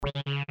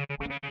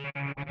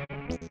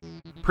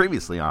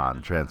Previously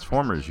on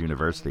Transformers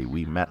University,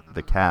 we met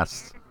the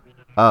casts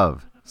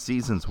of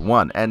Seasons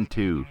 1 and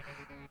 2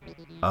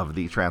 of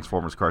the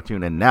Transformers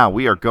cartoon, and now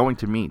we are going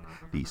to meet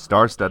the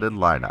star-studded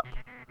lineup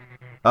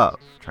of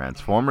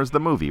Transformers the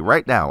movie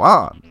right now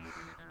on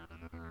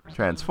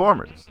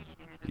Transformers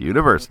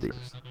University.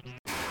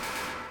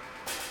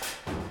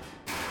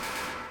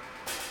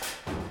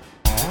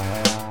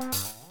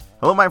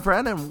 Hello, my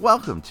friend, and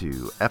welcome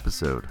to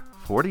episode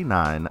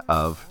 49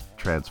 of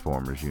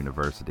Transformers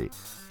University.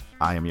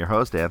 I am your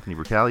host, Anthony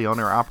Brucali,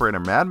 owner-operator,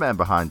 madman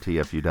behind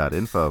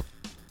TFU.info,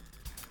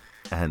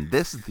 and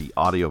this is the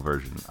audio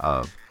version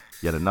of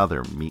yet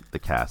another Meet the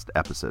Cast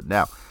episode.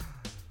 Now,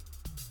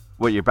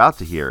 what you're about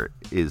to hear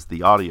is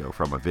the audio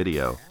from a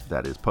video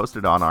that is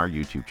posted on our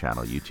YouTube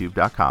channel,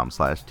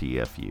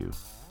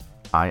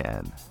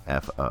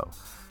 youtube.com/TFUINFO.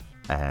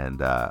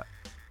 And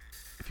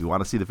if you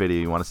want to see the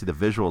video, you want to see the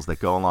visuals that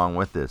go along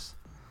with this,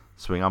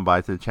 swing on by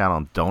to the channel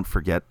and don't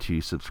forget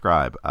to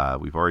subscribe.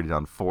 We've already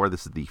done 4.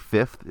 This is the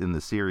 5th in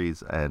the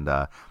series, and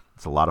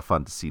it's a lot of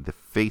fun to see the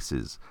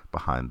faces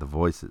behind the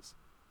voices.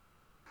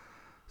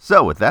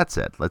 So with that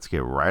said, let's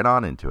get right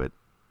on into it.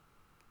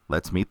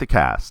 Let's meet the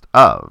cast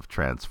of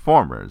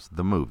Transformers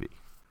the movie.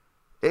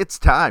 It's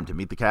time to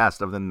meet the cast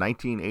of the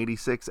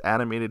 1986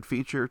 animated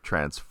feature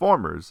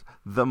Transformers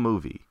the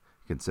movie.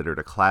 Considered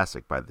a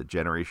classic by the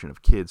generation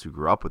of kids who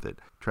grew up with it,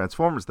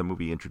 Transformers the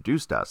movie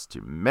introduced us to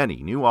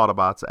many new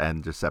Autobots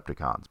and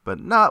Decepticons, but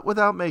not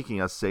without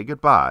making us say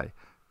goodbye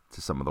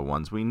to some of the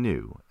ones we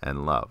knew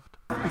and loved.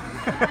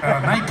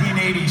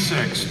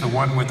 1986, the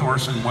one with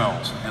Orson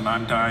Welles, and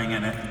I'm dying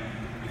in it,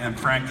 and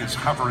Frank is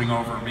hovering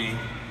over me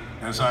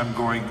as I'm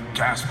going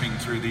gasping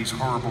through these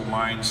horrible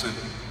lines that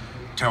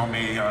tell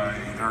me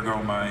there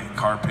go my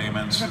car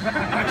payments.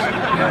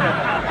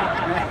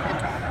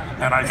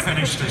 And I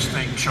finished this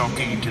thing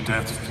choking to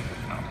death,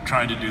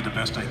 trying to do the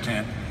best I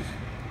can.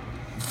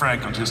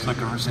 Frank will just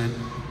look over and say,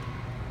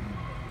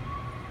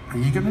 "Are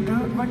you gonna do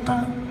it like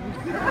that?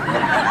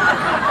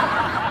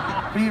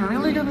 Are you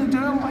really gonna do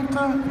it like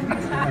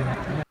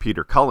that?"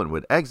 Peter Cullen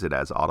would exit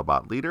as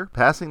Autobot leader,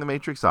 passing the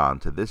Matrix on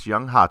to this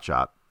young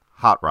hotshot,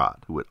 Hot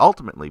Rod, who would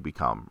ultimately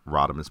become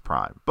Rodimus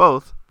Prime,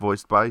 both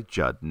voiced by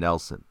Judd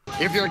Nelson.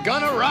 If you're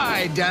gonna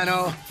ride,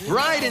 Dano,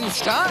 ride in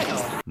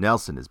style.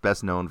 Nelson is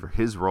best known for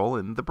his role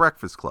in The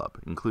Breakfast Club,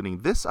 including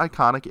this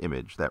iconic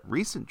image that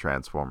recent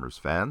Transformers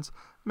fans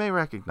may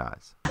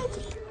recognize.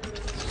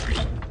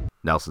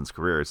 Nelson's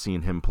career has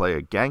seen him play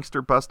a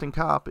gangster-busting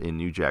cop in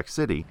New Jack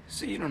City.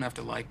 See, you don't have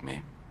to like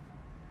me.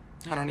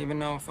 I don't even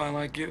know if I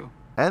like you.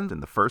 And in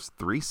the first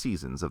 3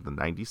 seasons of the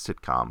 90s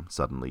sitcom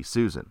Suddenly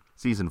Susan.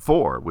 Season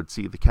 4 would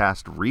see the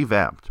cast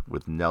revamped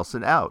with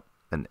Nelson out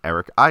and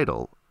Eric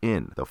Idle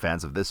in, though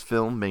fans of this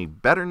film may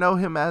better know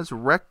him as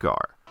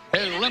Wreck-Gar.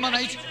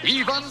 Eliminate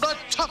even the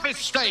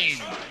toughest stain.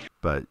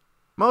 But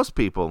most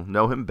people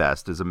know him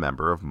best as a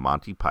member of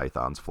Monty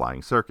Python's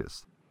Flying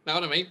Circus. Now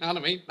to me,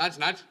 that's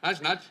nuts.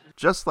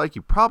 Just like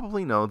you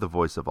probably know the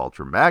voice of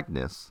Ultra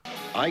Magnus,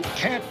 I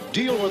can't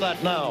deal with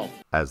that now,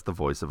 as the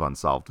voice of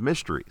Unsolved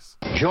Mysteries.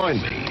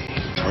 Join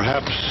me.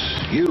 Perhaps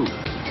you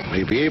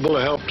may be able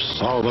to help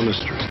solve a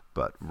mystery.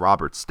 But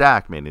Robert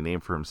Stack made a name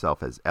for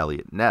himself as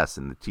Elliot Ness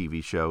in the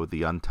TV show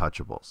The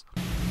Untouchables.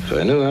 If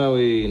I knew how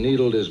he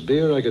needled his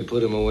beer, I could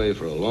put him away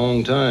for a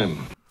long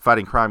time.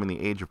 Fighting crime in the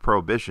age of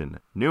Prohibition,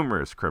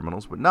 numerous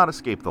criminals would not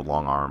escape the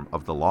long arm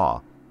of the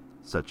law,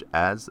 such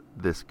as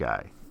this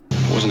guy.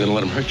 I wasn't going to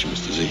let him hurt you,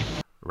 Mr. Z.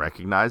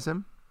 Recognize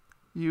him?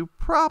 You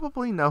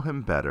probably know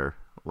him better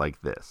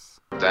like this.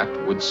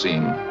 That would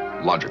seem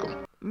logical.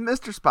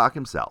 Mr. Spock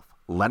himself,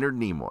 Leonard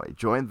Nimoy,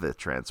 joined the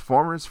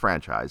Transformers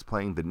franchise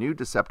playing the new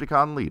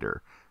Decepticon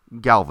leader,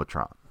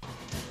 Galvatron.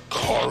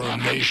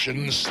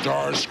 Coronation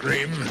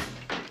Starscream?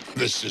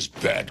 This is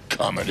bad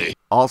comedy.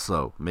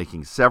 Also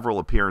making several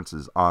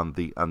appearances on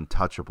The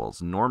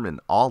Untouchables, Norman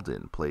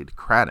Alden played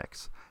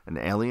Kranix, an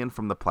alien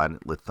from the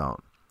planet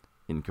Lithone.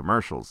 In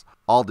commercials,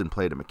 Alden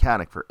played a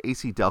mechanic for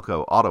AC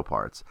Delco Auto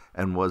Parts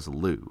and was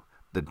Lou,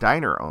 the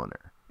diner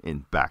owner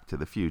in Back to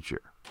the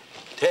Future.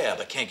 Tab,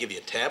 I can't give you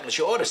a tab unless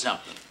you order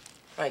something.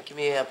 Right, give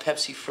me a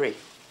Pepsi free.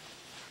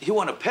 You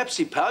want a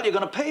Pepsi, pal? You're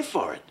gonna pay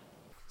for it.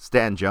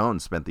 Stan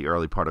Jones spent the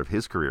early part of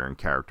his career in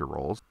character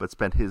roles, but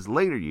spent his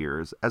later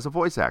years as a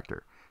voice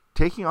actor,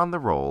 taking on the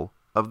role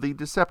of the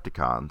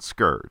Decepticon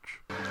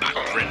Scourge. But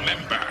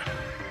remember,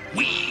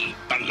 we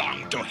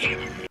belong to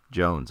him.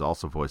 Jones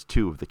also voiced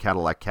 2 of the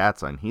Cadillac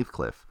Cats on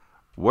Heathcliff,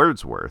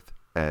 Wordsworth,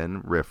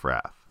 and Riff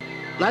Raff.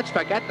 Let's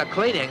forget the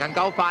cleaning and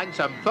go find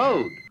some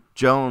food.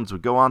 Jones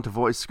would go on to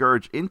voice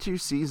Scourge into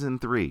Season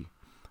 3.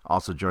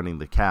 Also joining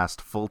the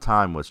cast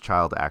full-time was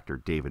child actor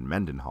David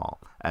Mendenhall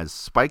as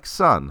Spike's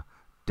son,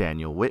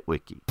 Daniel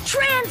Witwicky.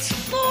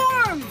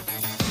 Transform!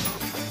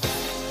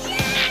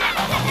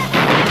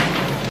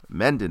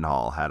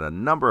 Mendenhall had a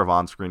number of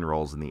on-screen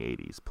roles in the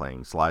 80s,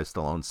 playing Sly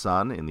Stallone's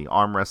son in the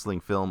arm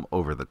wrestling film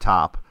Over the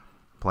Top,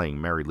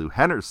 playing Mary Lou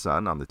Henner's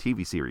son on the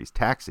TV series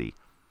Taxi,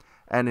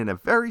 and in a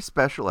very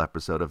special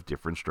episode of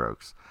Different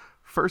Strokes,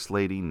 First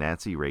Lady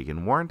Nancy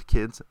Reagan warned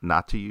kids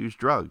not to use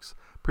drugs,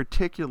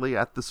 particularly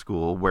at the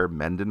school where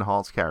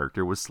Mendenhall's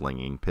character was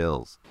slinging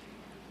pills.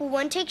 Well,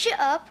 one takes you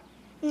up,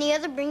 and the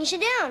other brings you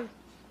down.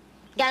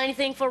 Got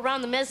anything for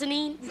around the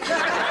mezzanine?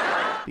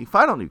 The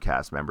final new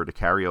cast member to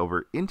carry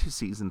over into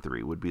Season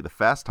 3 would be the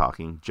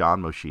fast-talking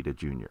John Moshida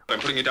Jr. I'm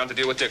putting you down to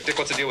deal with Dick. Dick,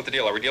 what's the deal with the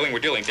deal? Are we dealing? We're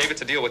dealing.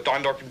 David's a deal with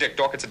Don, Dork, and Dick.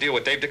 Dork, it's a deal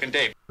with Dave, Dick, and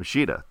Dave.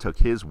 Moshida took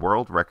his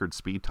world record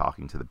speed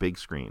talking to the big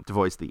screen to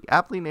voice the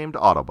aptly named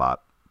Autobot,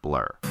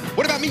 Blur.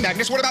 What about me,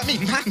 Magnus? What about me?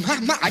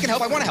 I can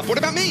help. I want to help. What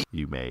about me?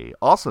 You may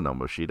also know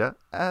Moshida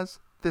as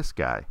this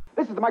guy.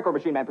 This is the Micro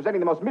Machine Man, presenting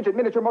the most midget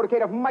miniature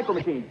motorcade of Micro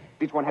Machines.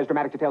 Each one has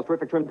dramatic details,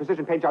 terrific trim,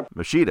 precision paint jobs.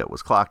 Moshida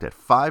was clocked at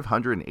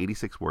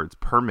 586 words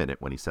per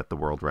minute when he set the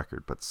world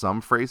record, but some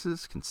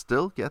phrases can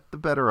still get the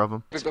better of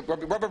him.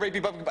 Rubber baby,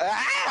 got him!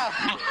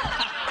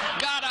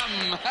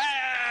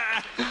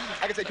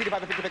 I can say Peter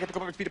Piper, pick the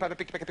Peter Piper,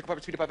 pick the Peter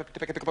Piper, Peter Piper, pick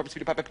the Peter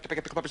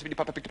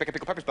Piper, pick the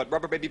Peter, but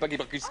rubber baby buggy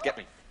buggers get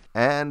me.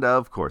 And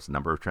of course, a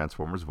number of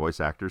Transformers voice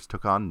actors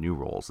took on new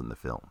roles in the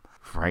film.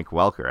 Frank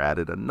Welker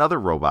added another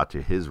robot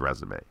to his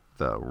resume,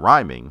 the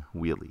rhyming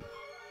Wheelie.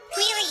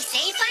 Wheelie,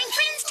 say fine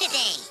friends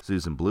today.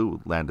 Susan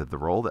Blue landed the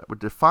role that would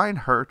define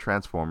her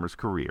Transformers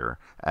career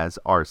as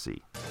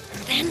Arcee.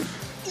 Then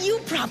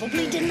you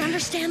probably didn't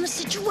understand the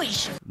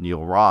situation.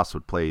 Neil Ross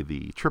would play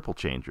the triple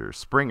changer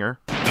Springer.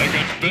 I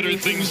got better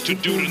things to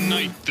do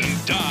tonight than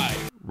die.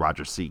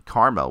 Roger C.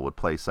 Carmel would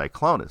play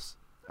Cyclonus,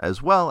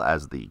 as well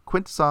as the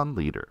Quintesson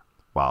leader,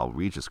 while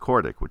Regis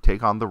Cordic would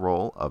take on the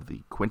role of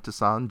the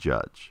Quintesson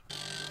judge.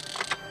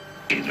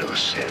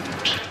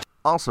 Innocent.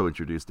 Also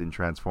introduced in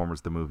Transformers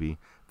the movie,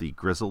 the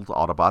grizzled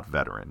Autobot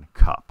veteran,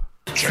 Kup.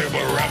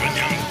 Turbo-rubbing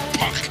young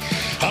punk.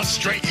 I'll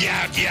straighten you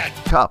out yet.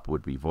 Kup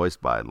would be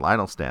voiced by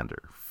Lionel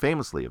Stander,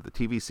 famously of the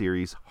TV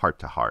series Heart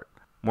to Heart.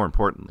 More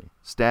importantly,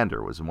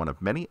 Stander was one of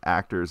many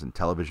actors and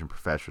television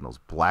professionals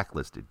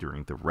blacklisted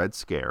during the Red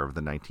Scare of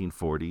the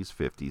 1940s,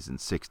 50s, and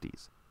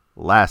 60s.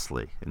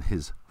 Lastly, in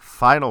his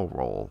final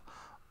role,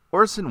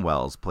 Orson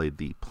Welles played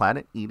the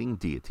planet-eating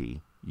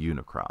deity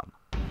Unicron.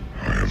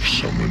 I have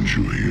summoned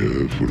you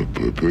here for a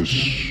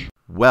purpose.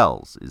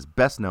 Welles is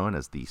best known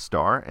as the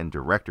star and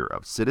director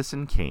of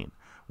Citizen Kane,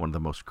 one of the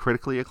most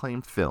critically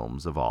acclaimed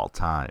films of all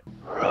time.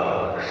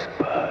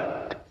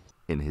 Rosebud.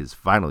 In his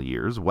final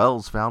years,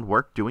 Welles found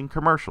work doing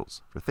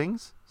commercials for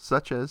things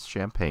such as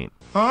champagne.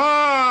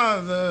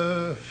 Ah,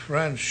 the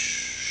French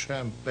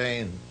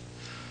champagne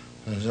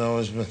has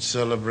always been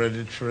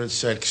celebrated for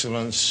its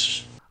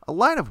excellence. A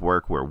line of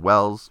work where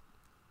Welles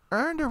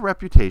earned a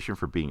reputation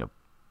for being a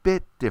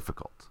bit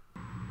difficult.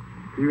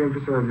 Do you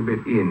emphasize a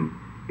bit in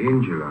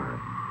July?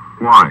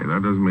 Why?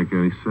 That doesn't make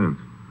any sense.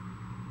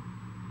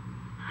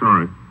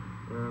 Sorry.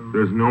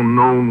 There's no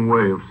known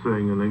way of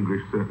saying an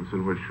English sentence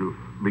in which you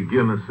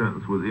begin a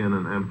sentence with in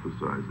and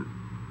emphasize it.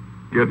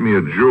 Get me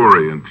a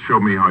jury and show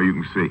me how you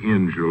can say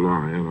in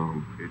July, and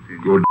I'll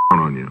go down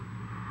on you.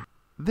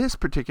 This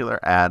particular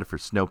ad for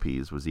Snow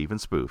Peas was even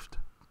spoofed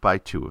by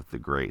two of the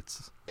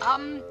greats.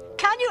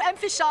 Can you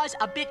emphasize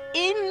a bit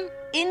in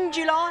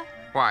July?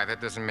 Why? That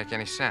doesn't make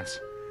any sense.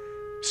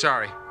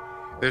 Sorry.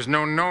 There's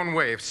no known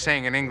way of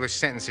saying an English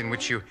sentence in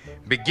which you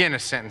begin a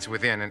sentence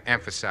with in and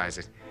emphasize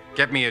it.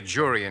 Get me a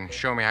jury and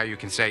show me how you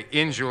can say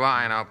in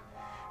July, and I'll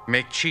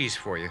make cheese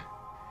for you.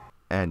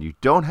 And you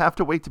don't have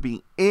to wait to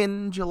be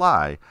in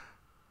July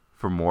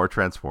for more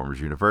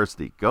Transformers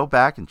University. Go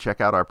back and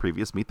check out our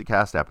previous Meet the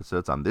Cast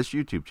episodes on this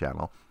YouTube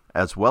channel,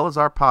 as well as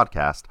our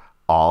podcast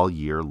all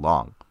year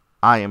long.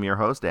 I am your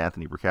host,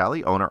 Anthony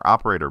Bricali,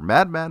 owner-operator,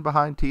 madman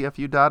behind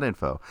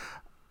TFU.info.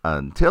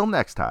 Until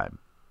next time,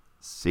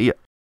 see ya.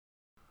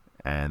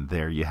 And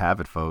there you have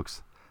it,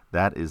 folks.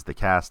 That is the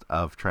cast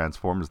of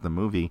Transformers the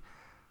movie.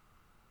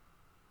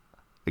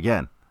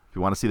 Again, if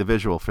you want to see the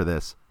visual for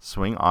this,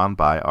 swing on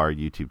by our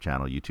YouTube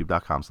channel,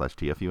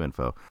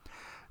 youtube.com/TFUinfo.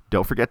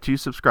 Don't forget to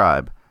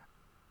subscribe,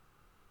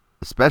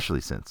 especially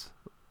since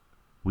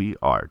we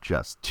are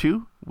just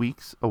 2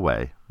 weeks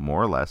away,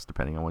 more or less,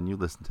 depending on when you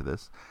listen to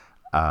this,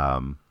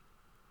 from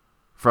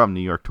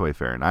New York Toy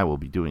Fair. And I will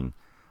be doing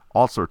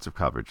all sorts of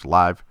coverage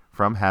live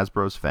from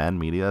Hasbro's fan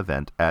media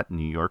event at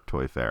New York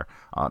Toy Fair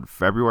on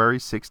February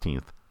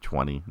 16th,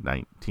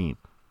 2019.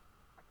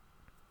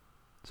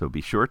 So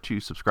be sure to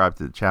subscribe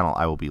to the channel.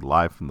 I will be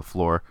live from the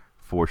floor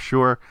for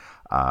sure.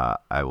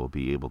 I will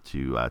be able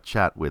to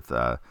chat with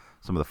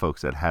some of the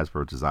folks at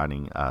Hasbro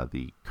designing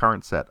the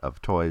current set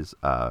of toys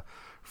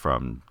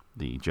from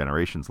the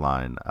Generations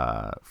line,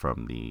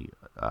 from the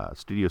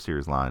Studio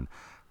Series line,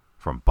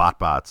 from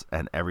BotBots,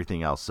 and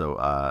everything else.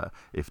 So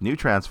if new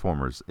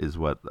Transformers is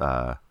what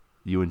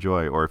you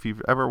enjoy, or if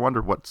you've ever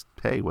wondered what's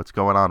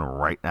going on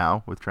right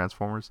now with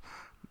Transformers,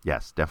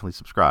 yes, definitely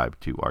subscribe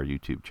to our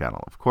YouTube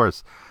channel. Of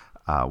course,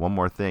 one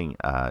more thing,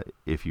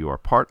 if you are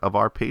part of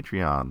our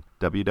Patreon,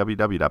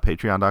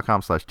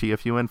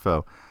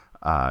 www.patreon.com/TFUinfo,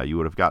 you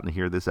would have gotten to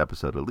hear this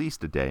episode at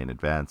least a day in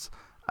advance,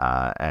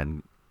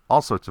 and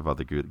all sorts of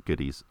other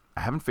goodies.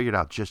 I haven't figured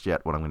out just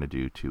yet what I'm going to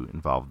do to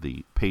involve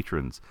the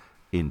patrons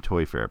in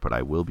Toy Fair, but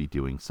I will be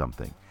doing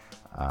something.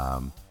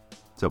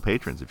 So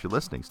patrons, if you're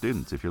listening,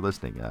 students, if you're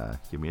listening,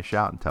 give me a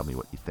shout and tell me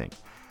what you think.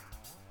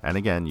 And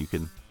again, you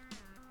can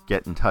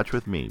get in touch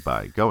with me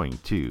by going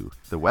to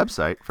the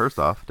website, first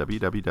off,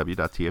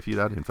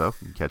 www.tfu.info.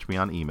 You can catch me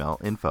on email,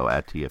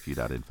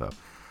 info@tfu.info.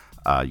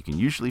 You can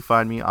usually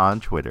find me on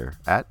Twitter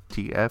at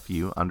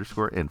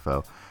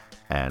 @TFU_info.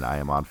 And I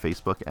am on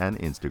Facebook and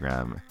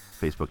Instagram,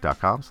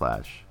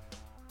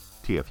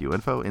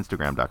 facebook.com/TFUinfo,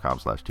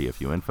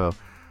 instagram.com/TFUinfo.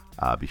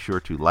 Be sure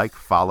to like,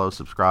 follow,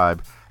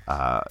 subscribe.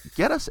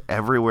 Get us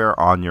everywhere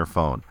on your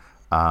phone.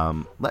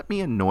 Let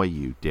me annoy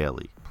you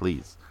daily,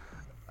 please.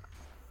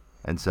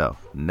 And so,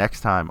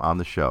 next time on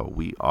the show,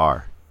 we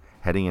are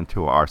heading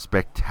into our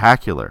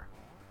spectacular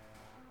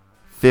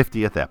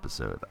 50th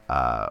episode.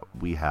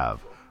 We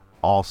have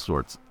all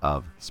sorts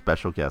of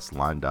special guests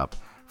lined up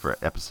for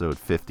episode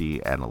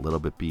 50 and a little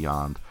bit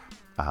beyond.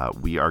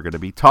 We are going to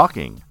be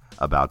talking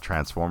about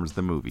Transformers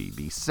the movie,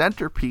 the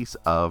centerpiece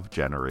of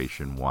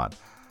Generation 1.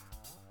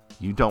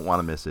 You don't want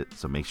to miss it,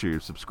 so make sure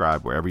you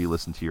subscribe wherever you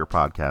listen to your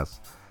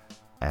podcasts,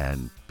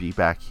 and be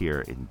back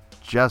here in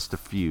just a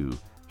few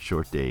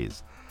short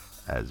days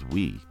as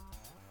we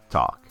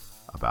talk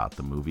about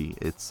the movie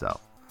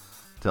itself.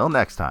 Till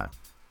next time,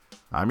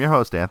 I'm your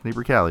host, Anthony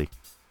Brichelli.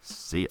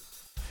 See ya.